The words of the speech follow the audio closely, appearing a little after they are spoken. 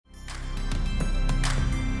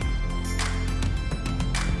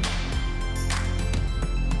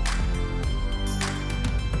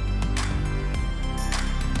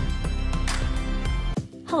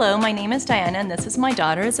Hello, my name is Diana and this is my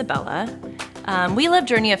daughter Isabella. We love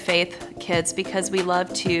Journey of Faith kids because we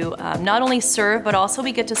love to not only serve, but also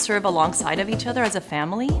we get to serve alongside of each other as a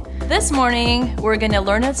family. This morning, we're gonna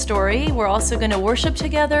learn a story. We're also gonna worship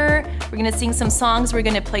together. We're gonna sing some songs. We're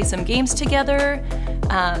gonna play some games together.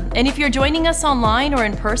 And if you're joining us online or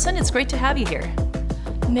in person, it's great to have you here.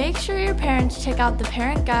 Make sure your parents check out the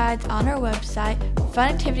parent guides on our website for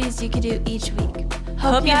fun activities you can do each week.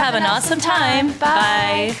 Hope you have an awesome time.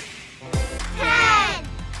 Bye. 10,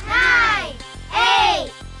 9,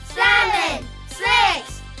 8, 7,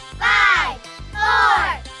 6, 5,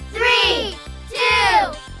 4, 3, 2,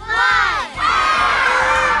 1.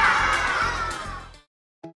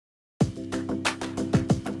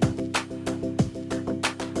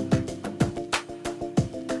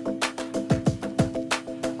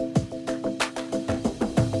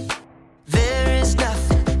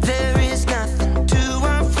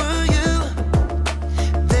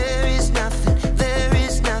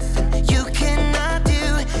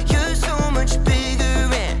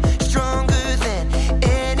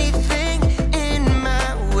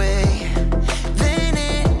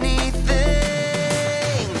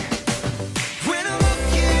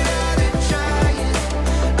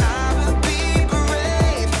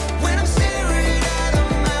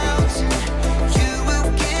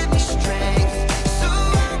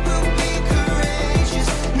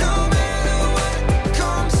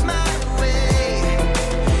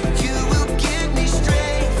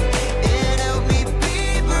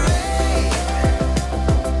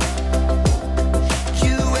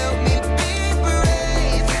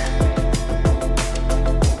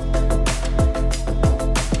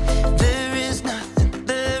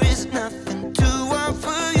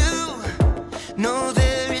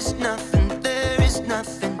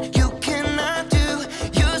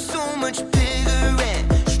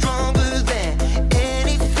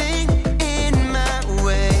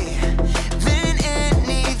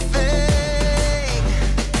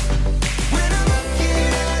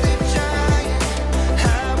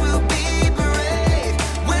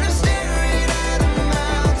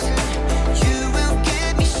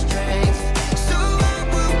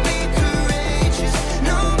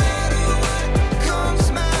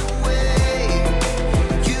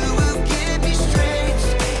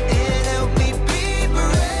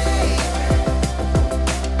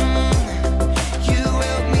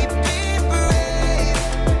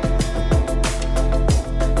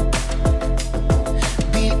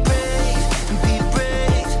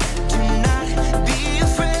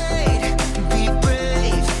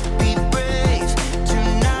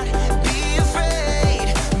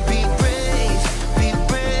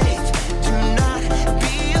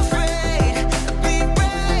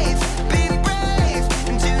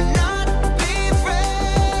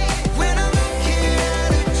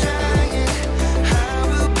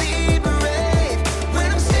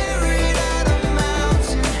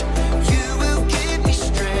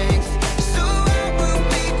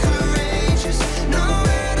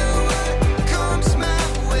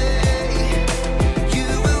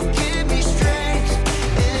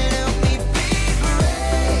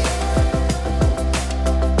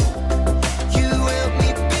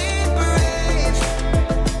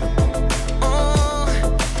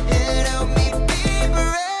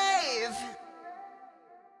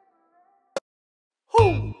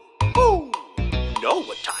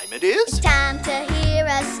 It's time to hear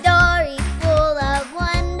a story full of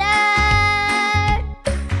wonder.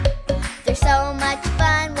 There's so much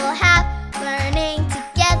fun we'll have learning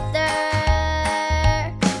together.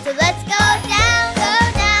 So let's go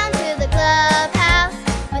down to the clubhouse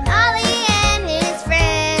with Ollie and his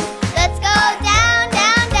friends. Let's go down to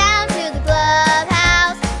the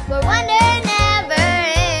clubhouse where wonder never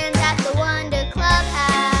ends at the Wonder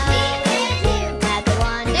Clubhouse. Meet with you at the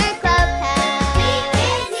Wonder Clubhouse. Meet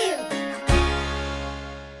with you.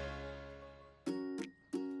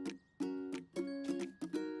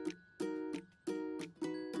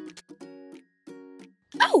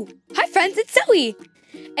 Oh, hi friends, it's Zoe!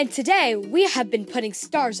 And today we have been putting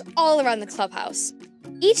stars all around the clubhouse.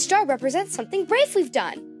 Each star represents something brave we've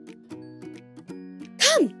done.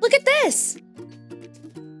 Come, look at this!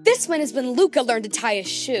 This one is when Luca learned to tie his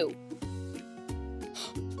shoe.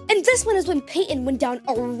 And this one is when Peyton went down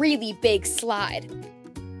a really big slide.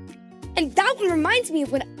 And that one reminds me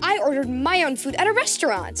of when I ordered my own food at a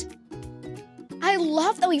restaurant. I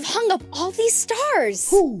love that we've hung up all these stars.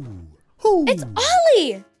 Who? It's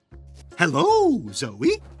Ollie! Hello,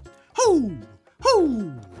 Zoe. Who?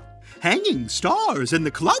 Hanging stars in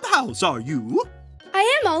the clubhouse, are you?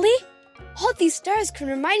 I am, Ollie. All these stars can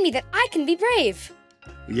remind me that I can be brave.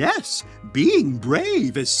 Yes, being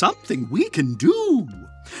brave is something we can do.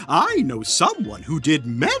 I know someone who did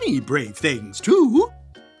many brave things, too.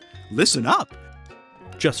 Listen up.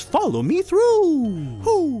 Just follow me through.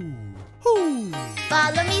 Hoo, hoo.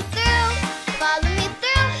 Follow me through, follow me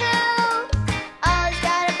through, who? Ollie's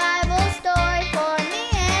got a Bible story for me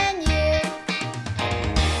and you.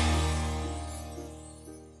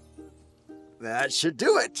 That should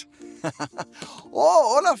do it.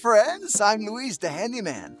 Oh, hola, friends. I'm Luis the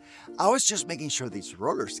handyman. I was just making sure these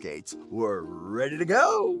roller skates were ready to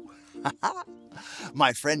go.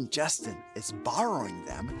 My friend Justin is borrowing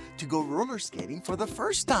them to go roller skating for the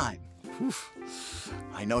first time. Whew.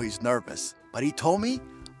 I know he's nervous, but he told me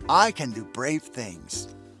I can do brave things.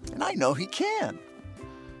 And I know he can.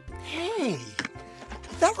 Hey,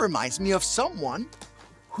 that reminds me of someone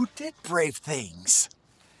who did brave things.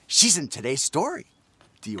 She's in today's story.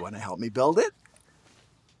 Do you want to help me build it?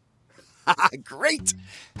 Great!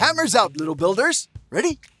 Hammers out, little builders.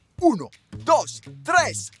 Ready? Uno, dos,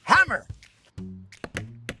 tres, hammer!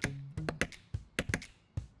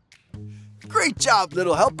 Great job,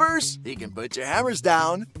 little helpers. You can put your hammers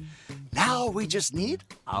down. Now we just need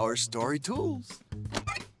our story tools.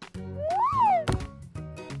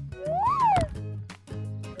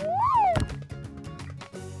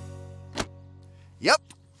 Yep,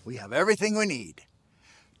 we have everything we need.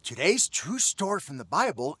 Today's true story from the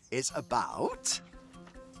Bible is about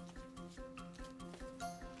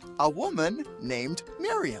a woman named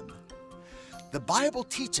Miriam. The Bible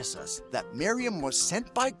teaches us that Miriam was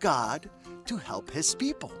sent by God to help his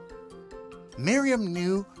people. Miriam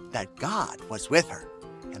knew that God was with her,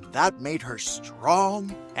 and that made her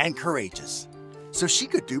strong and courageous, so she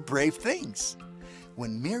could do brave things.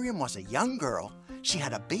 When Miriam was a young girl, she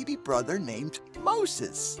had a baby brother named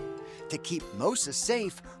Moses. To keep Moses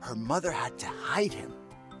safe, her mother had to hide him.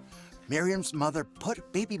 Miriam's mother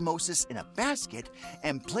put baby Moses in a basket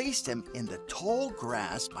and placed him in the tall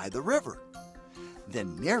grass by the river.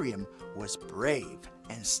 Then Miriam was brave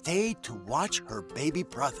and stayed to watch her baby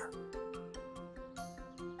brother.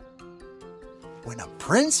 When a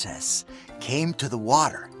princess came to the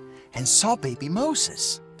water and saw baby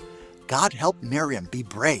Moses, God helped Miriam be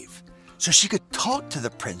brave so she could talk to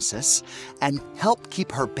the princess and help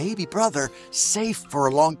keep her baby brother safe for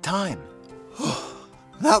a long time.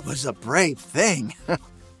 That was a brave thing.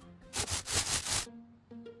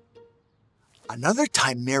 Another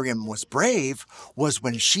time Miriam was brave was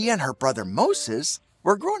when she and her brother Moses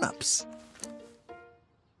were grown-ups.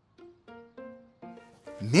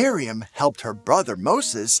 Miriam helped her brother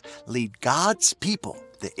Moses lead God's people,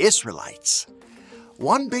 the Israelites.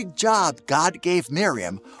 One big job God gave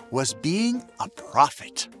Miriam was being a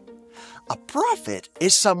prophet. A prophet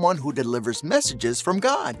is someone who delivers messages from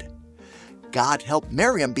God. God helped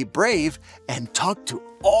Miriam be brave and talk to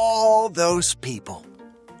all those people.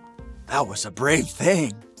 That was a brave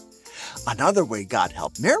thing. Another way God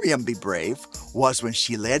helped Miriam be brave was when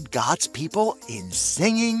she led God's people in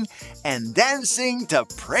singing and dancing to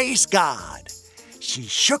praise God. She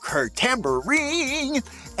shook her tambourine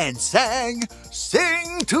and sang,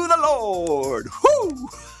 "Sing to the Lord." Whoo!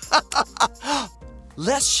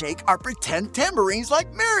 Let's shake our pretend tambourines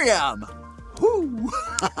like Miriam. Whoo!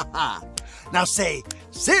 Now say,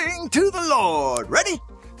 "Sing to the Lord." Ready?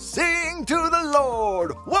 Sing to the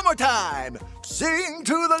Lord. One more time. Sing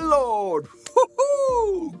to the Lord.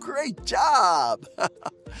 Woo-hoo! Great job.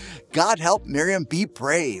 God helped Miriam be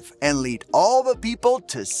brave and lead all the people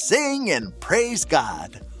to sing and praise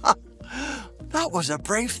God. That was a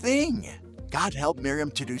brave thing. God helped Miriam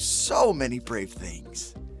to do so many brave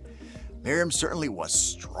things. Miriam certainly was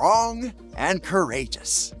strong and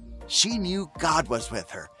courageous. She knew God was with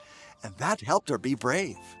her, and that helped her be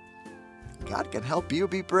brave. God can help you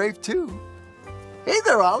be brave too. Hey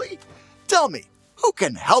there, Ollie. Tell me, who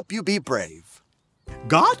can help you be brave?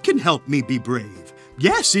 God can help me be brave.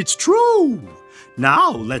 Yes, it's true.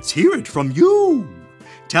 Now let's hear it from you.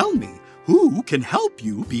 Tell me, who can help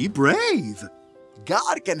you be brave?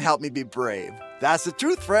 God can help me be brave. That's the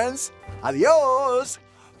truth, friends. Adios.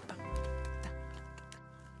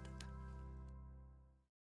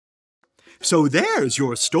 So there's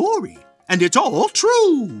your story, and it's all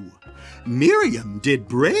true. Miriam did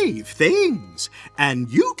brave things, and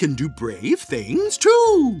you can do brave things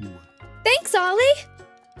too. Thanks, Ollie.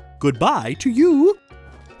 Goodbye to you.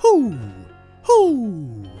 Hoo,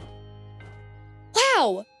 hoo.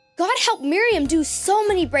 Wow, God helped Miriam do so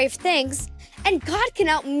many brave things, and God can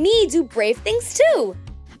help me do brave things too.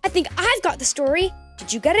 I think I've got the story.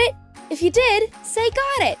 Did you get it? If you did, say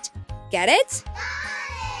got it. Get it?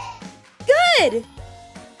 Got it! Good!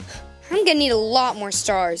 I'm gonna need a lot more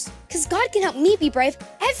stars. because God can help me be brave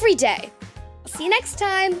every day. I'll see you next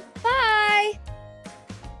time. Bye!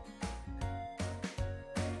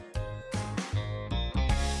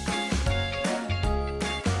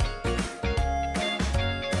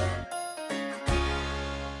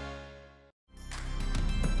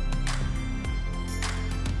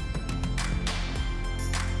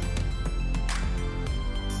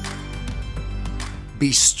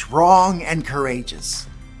 Be strong and courageous.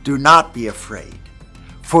 Do not be afraid,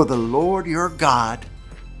 for the Lord your God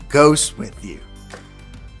goes with you.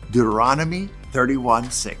 Deuteronomy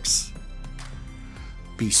 31:6.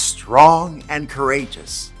 Be strong and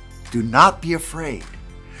courageous. Do not be afraid,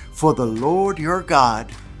 for the Lord your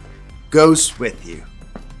God goes with you.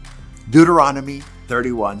 Deuteronomy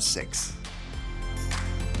 31:6.